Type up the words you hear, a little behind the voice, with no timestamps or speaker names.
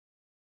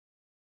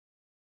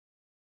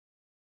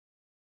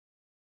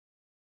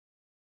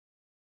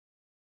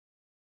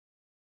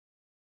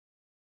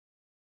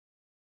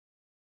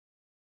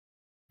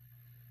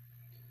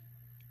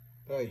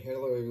Hi,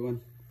 hello everyone.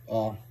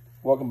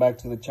 Welcome back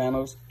to the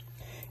channels.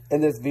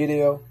 In this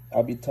video,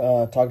 I'll be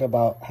talking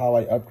about how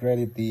I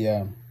upgraded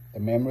the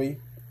memory.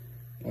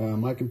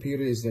 My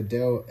computer is a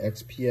Dell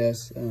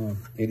XPS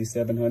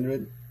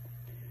 8700.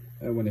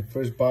 When I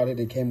first bought it,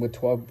 it came with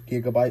 12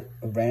 gigabyte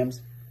of RAMs.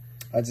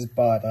 I just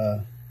bought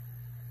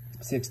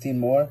 16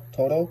 more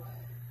total,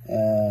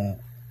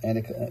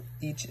 and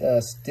each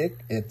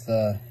stick it's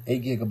 8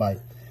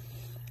 gigabyte.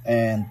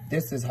 And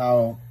this is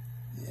how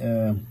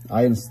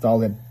I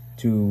install it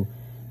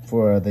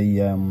for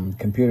the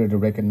computer to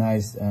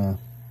recognize the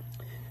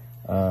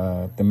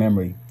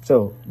memory.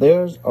 So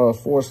there's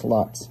 4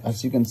 slots,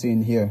 as you can see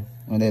in here,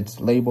 and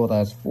it's labeled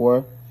as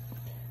 4,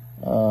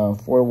 2,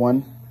 4,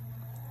 1,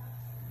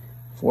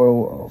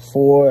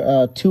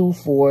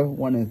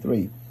 and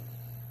 3.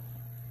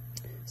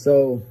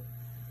 So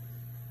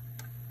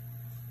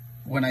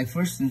when I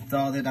first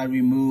installed it, I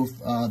removed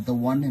the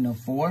 1 and the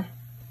 4,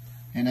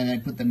 and then I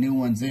put the new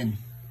ones in.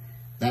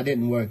 That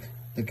didn't work.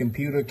 The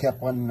computer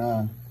kept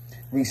on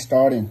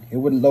restarting. It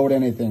wouldn't load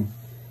anything.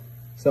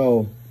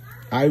 So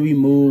I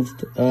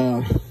removed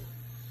the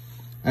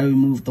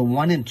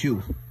 1 and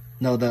 2.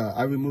 No,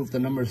 I removed the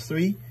number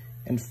 3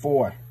 and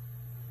 4.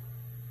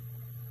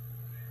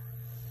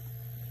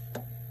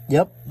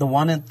 Yep, the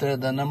one and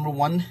the number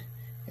 1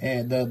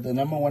 and the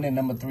number 1 and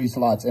number 3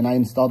 slots, and I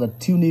installed the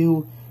 2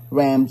 new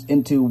RAMs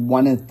into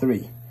 1 and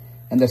 3,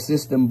 and the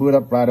system boot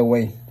up right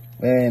away,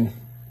 and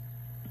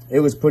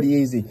it was pretty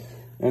easy.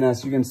 And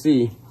as you can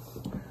see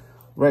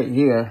right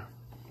here,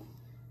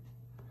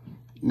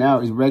 now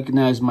it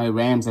recognized my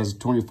RAMs as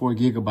 24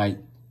 gigabyte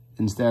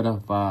instead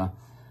of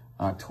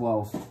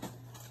 12.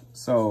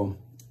 So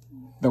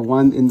the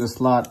one in the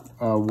slot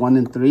 1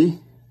 and 3,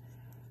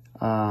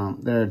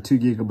 they're 2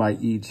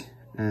 gigabyte each,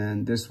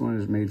 and this one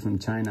is made from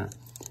China.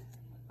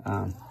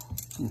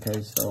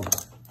 Okay, so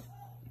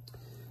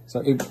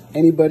if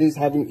anybody's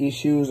having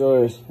issues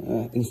or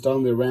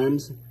installing the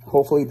RAMs,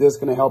 hopefully this is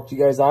gonna help you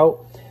guys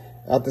out.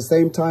 At the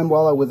same time,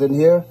 while I was in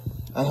here,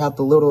 I have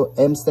the little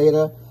M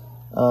SATA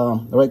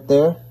right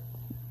there.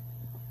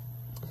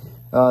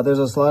 There's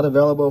a slot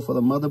available for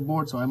the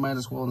motherboard, so I might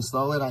as well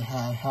install it. I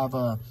have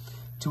a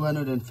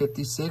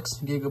 256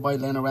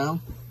 gigabyte laying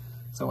around,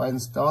 so I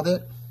installed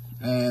it,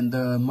 and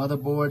the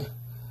motherboard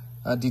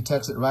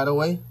detects it right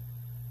away.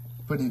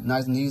 Pretty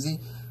nice and easy.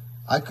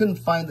 I couldn't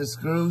find the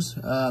screws,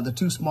 the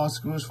 2 small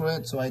screws for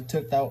it, so I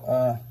took out.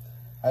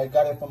 I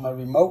got it from a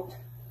remote,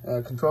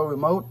 control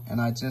remote, and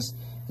it just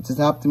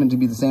happened to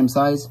be the same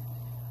size,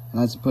 and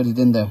I just put it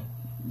in there.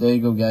 There you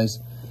go, guys.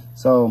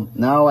 So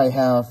now I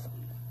have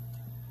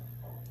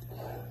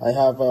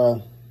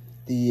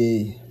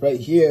the right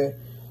here,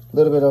 a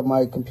little bit of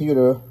my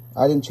computer.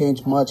 I didn't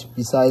change much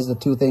besides the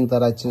 2 things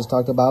that I just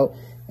talked about.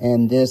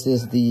 And this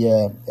is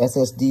the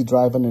SSD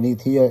drive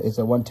underneath here. It's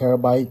a 1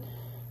 terabyte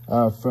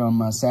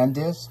from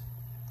SanDisk.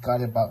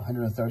 Got it about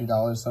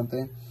 $130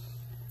 something.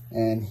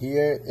 And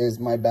here is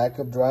my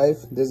backup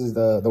drive. This is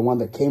the one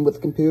that came with the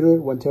computer,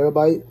 1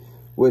 terabyte,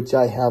 which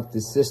I have the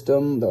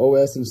system, the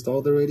OS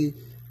installed already.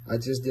 I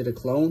just did a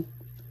clone,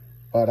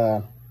 but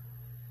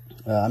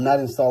I'm not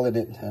installing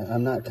it.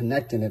 I'm not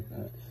connecting it.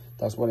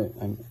 That's what it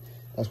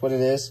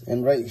is.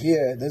 And right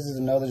here, this is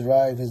another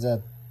drive. Is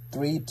a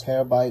 3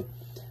 terabyte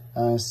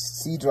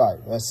C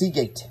drive,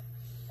 Seagate.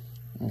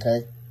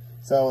 Okay,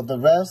 so the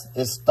rest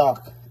is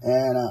stock,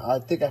 and I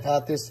think I've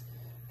had this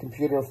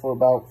computer for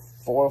about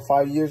 4 or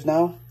 5 years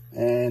now,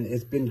 and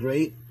it's been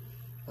great.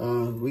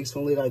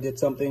 Recently I did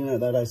something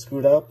that I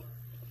screwed up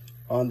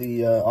on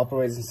the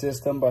operating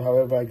system, but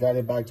however I got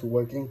it back to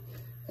working,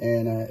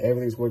 and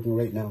everything's working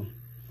right now.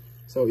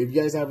 So if you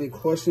guys have any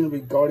questions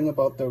regarding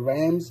about the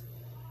RAMs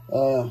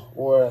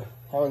or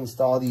how to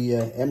install the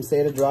M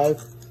SATA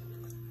drive,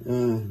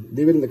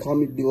 leave it in the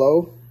comment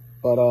below.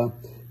 But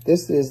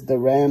this is the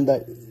RAM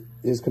that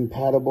is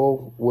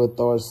compatible with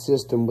our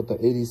system, with the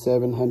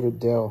 8700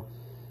 Dell.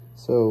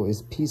 So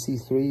it's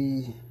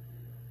PC3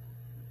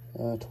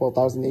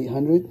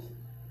 12800,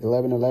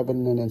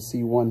 1111, and then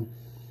C1.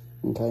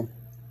 Okay,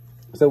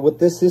 so with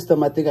this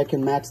system, I think I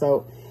can max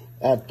out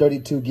at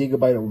 32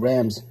 gigabyte of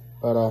RAMs,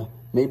 but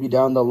maybe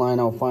down the line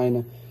I'll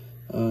find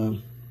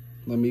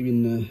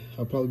maybe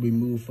I'll probably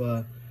remove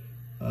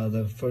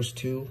the first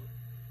 2,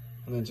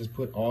 and then just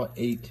put all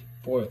 8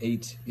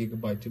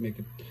 gigabyte to make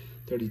it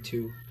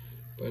 32.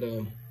 But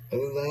other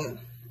than that,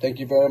 thank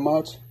you very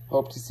much.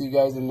 Hope to see you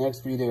guys in the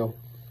next video.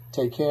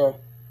 Take care.